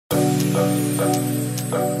We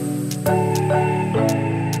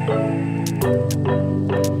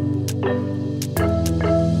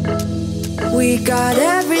got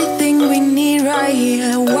everything we need right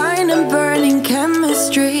here. Wine and burning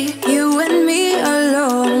chemistry. You and me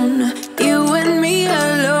alone. You and me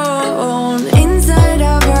alone. Inside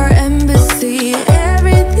of our embassy.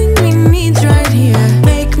 Everything we need's right here.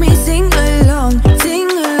 Make me sing along, sing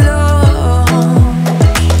along.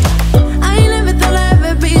 I never thought I'd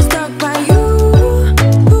ever be stuck by you.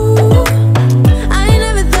 I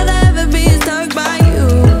never thought I'd ever be stuck by you.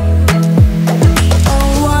 Oh,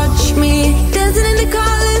 watch me dancing in the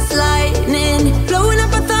colors, lightning, blowing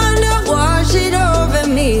up a thunder, wash it over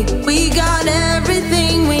me. We got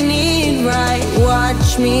everything we need, right?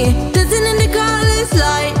 Watch me dancing in the colors,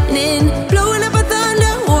 lightning, blowing up a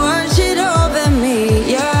thunder, wash it over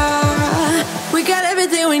me. Yeah, we got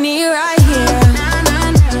everything we need right here.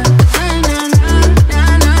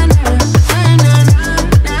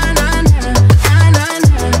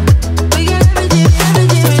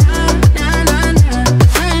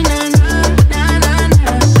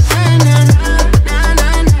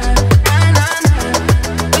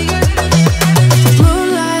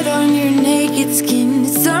 Moonlight on your naked skin,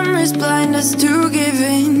 summer's blind us to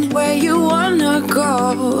giving. Where you wanna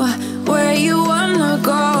go, where you wanna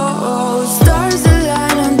go. Stars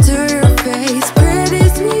align onto your face, pretty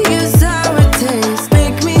sweet, your sour taste.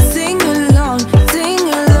 Make me sing along, sing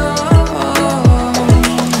along.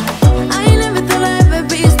 I never thought I'd ever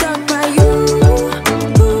be stuck by you.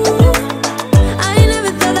 I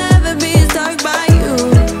never thought I'd ever be stuck by you.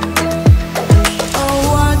 Oh,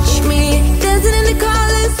 watch me dancing in the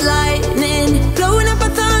colors, lightning, blowing up a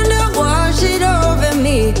thunder, wash it over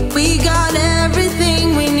me. We got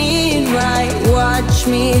everything we need, right? Watch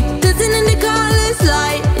me dancing in the colors,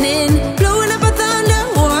 lightning, blowing up a thunder,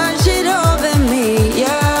 wash it over me.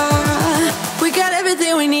 Yeah, we got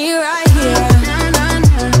everything we need right here.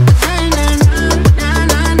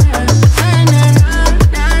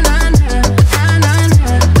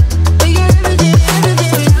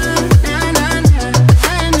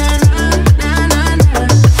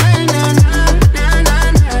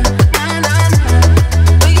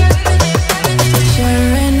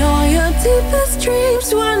 Sharing all your deepest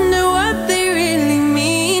dreams, wonder what they really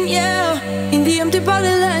mean, yeah. In the empty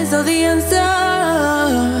bottle lies all the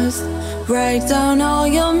answers. Write down all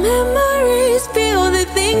your memories, feel the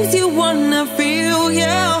things you wanna feel,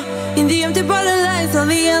 yeah. In the empty bottle lies all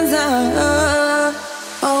the answers.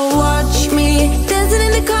 Oh, watch me dancing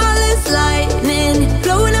in the colors, lightning,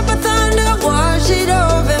 blowing up a thunder, wash it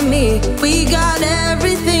over me. We got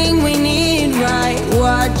everything we need, right?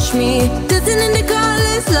 Watch me dancing in the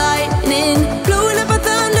colors, lightning, blowing up a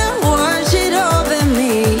thunder, wash it over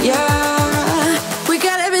me. Yeah, we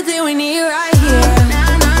got everything we need right here.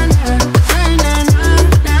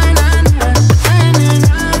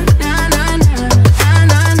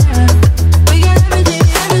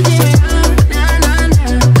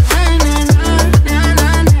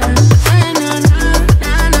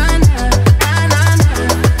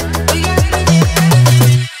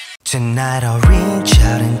 Tonight I'll reach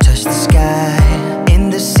out and touch the sky. In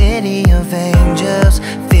the city of angels,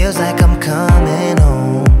 feels like I'm coming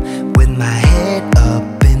home. With my head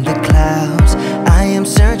up in the clouds, I am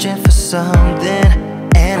searching for something,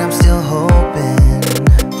 and I'm still hoping.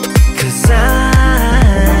 'Cause I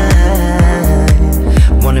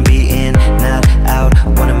wanna be in, not out,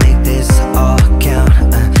 wanna make this all count.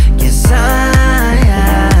 Yes, I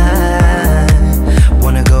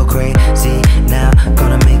wanna go crazy now,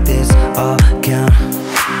 gonna make this all count.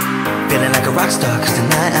 Feeling like a rock star, 'cause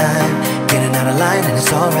tonight I'm getting out of line and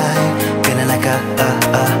it's alright. Feeling like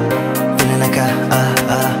feeling like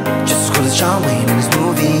just as cool as John Wayne in his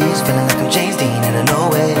movies. Feeling like I'm James Dean and I know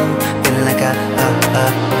it. Feeling like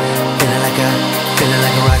feeling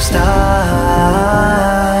like a rock star.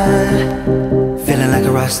 Feeling like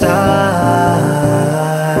a rock star.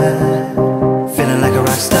 Feeling like a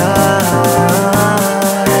rock star.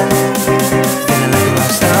 Feeling like a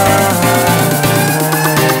rock star.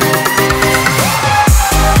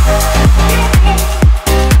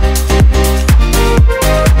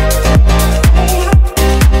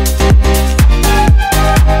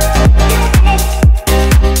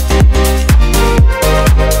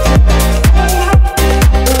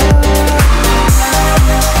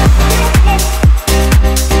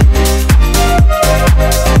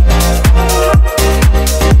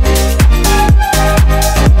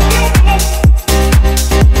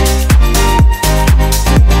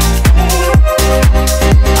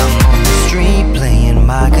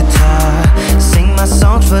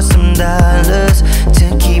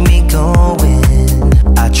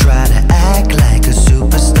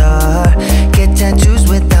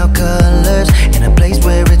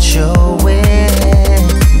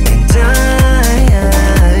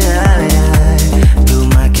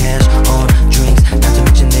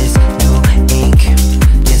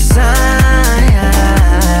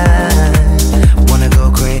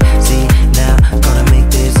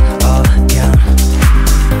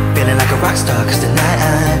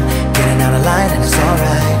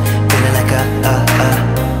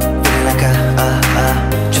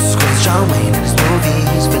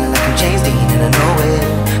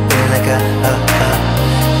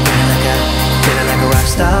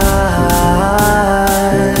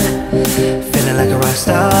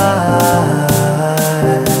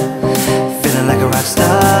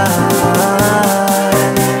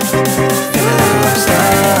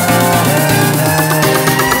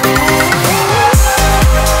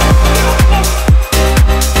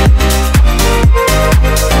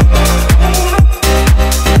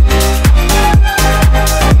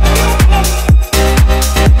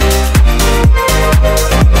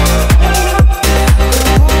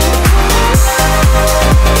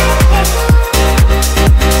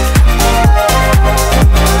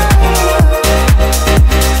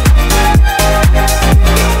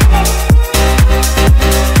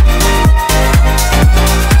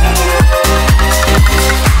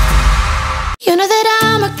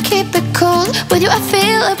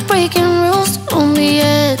 feel like breaking rules. On the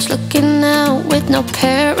edge, looking out with no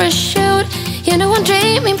parachute. You know I'm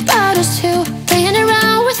dreaming about us two, playing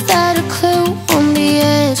around without a clue. On the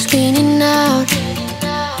edge, cleaning out.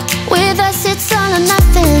 With us it's all or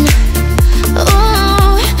nothing.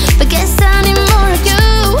 Ooh, but guess I need more of you.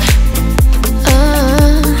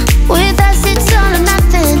 With us it's all or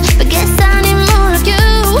nothing, but guess I need more of you.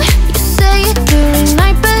 You say it during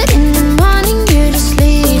night, but in the morning you just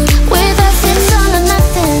leave. With us it's all or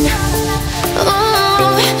nothing.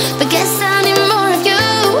 Ooh, but guess I need more of you.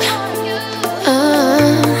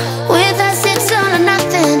 With us it's all or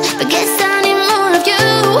nothing, but guess I need more of you.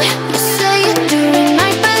 You say it during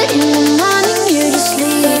night, but in the morning you just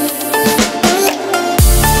leave.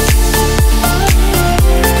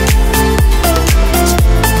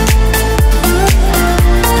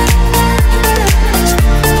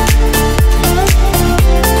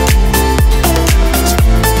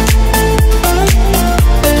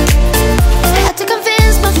 Had to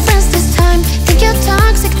convince my friends this time. Think you're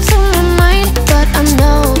toxic to my mind, but I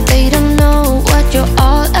know they don't know what you're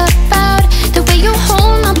all about. The way you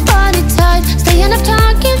hold my body tight, staying up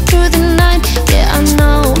talking through the night. Yeah, I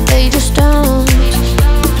know they just don't.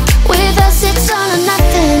 With us it's all or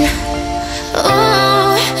nothing.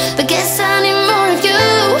 Ooh, but guess I need more of you.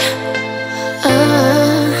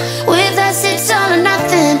 With us it's all or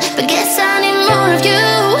nothing, but guess I need more of you.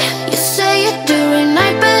 You say it during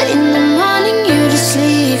night, but in the morning you just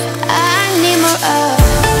leave. I need more of.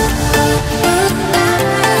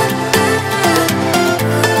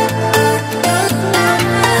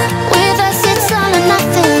 With us it's all or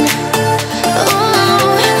nothing.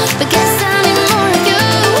 Ooh, but guess I need more of you.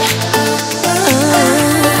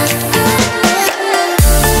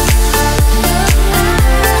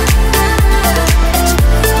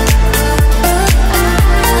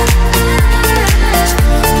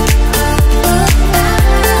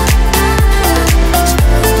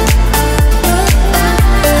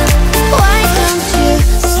 Why don't you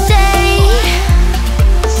stay?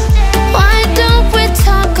 Why don't we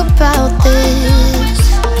talk about this?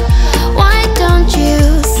 Why don't you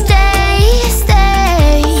stay?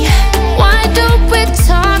 Why don't we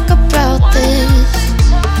talk about this?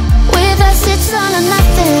 With us it's all or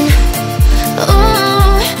nothing.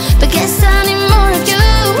 Ooh, but guess I need more of you.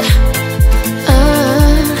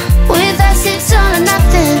 With us it's all or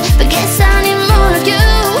nothing, but guess I need more of you.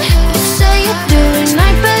 You say it during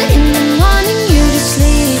night, but in the morning you just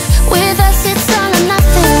leave. With us it's all or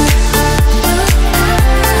nothing.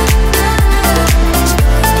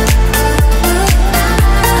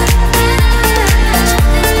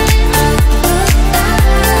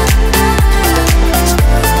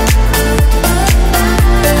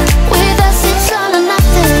 With us it's all or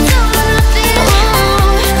nothing. Ooh,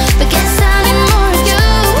 but guess I need more of you.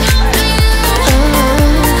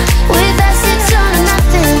 With us it's all or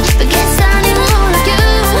nothing, but guess I need more of you.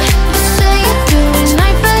 You say it during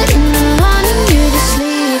night, but in the morning you just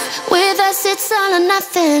leave. With us it's all or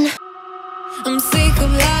nothing. I'm sick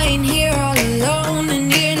of lying here all alone and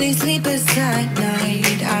nearly sleepless at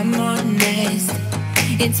night. I'm honest,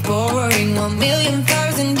 it's boring.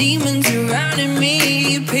 1,000,000 demons surrounding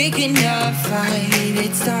me, picking a fight.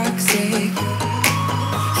 It's toxic.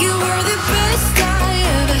 You were the best I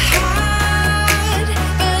ever had,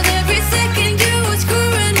 but every second you were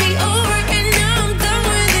screwing me over, and now I'm done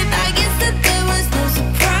with it. I guess that there was no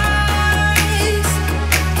surprise.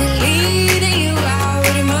 Deleting you out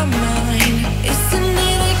of my mind. Isn't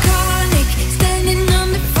it iconic? Standing on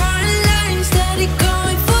the front line, steady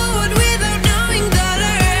going forward without knowing the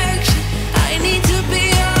direction. I need to be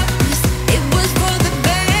honest, it was for the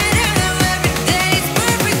better. Now every day is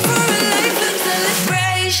perfect for a lifelong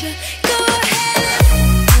celebration. Go ahead.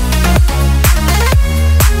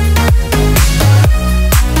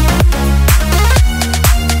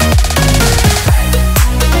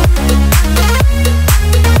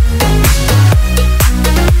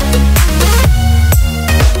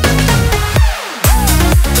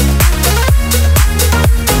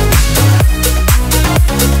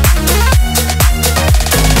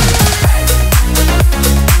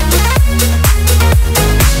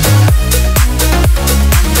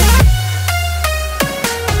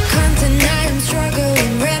 Can't deny I'm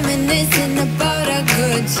struggling, reminiscing about our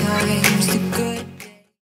good times.